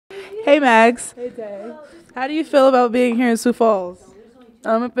Hey, Max. Hey, Tay. How do you feel about being here in Sioux Falls?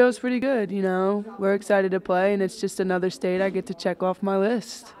 It feels pretty good, you know. We're excited to play, and it's just another state I get to check off my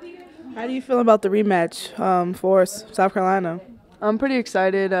list. How do you feel about the rematch for South Carolina? I'm pretty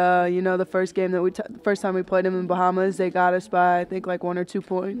excited. You know, the first game that first time we played them in Bahamas, they got us by I think like 1 or 2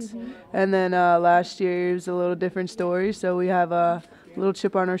 points, and then last year it was a little different story. So we have a little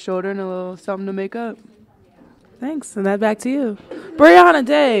chip on our shoulder and a little something to make up. Thanks, and that back to you, Brianna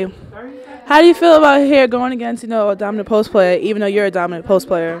Day. How do you feel about here going against a dominant post player, even though you're a dominant post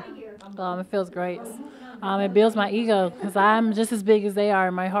player? It feels great. It builds my ego because I'm just as big as they are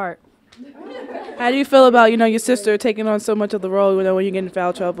in my heart. How do you feel about your sister taking on so much of the role when you get in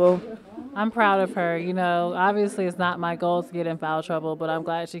foul trouble? I'm proud of her. Obviously it's not my goal to get in foul trouble, but I'm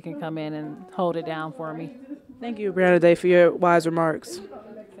glad she can come in and hold it down for me. Thank you, Brianna Day, for your wise remarks.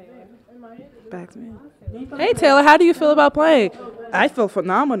 Back to me. Hey, Taylor, how do you feel about playing? I feel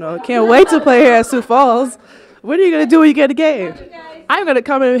phenomenal. Can't wait to play here at Sioux Falls. What are you going to do when you get a game? I'm going to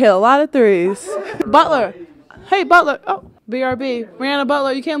come in and hit a lot of threes. Butler. Hey, Butler. Oh, BRB. Brianna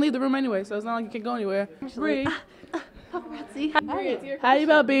Butler, you can't leave the room anyway, so it's not like you can go anywhere. Bree. Paparazzi. How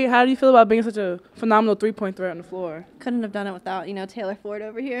do you feel about being such a phenomenal three-point threat on the floor? Couldn't have done it without, Taylor Ford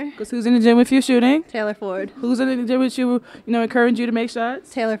over here. Because who's in the gym with you shooting? Taylor Ford. Who's in the gym with you, encouraging you to make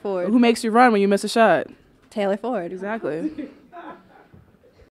shots? Taylor Ford. Who makes you run when you miss a shot? Taylor Ford. Exactly.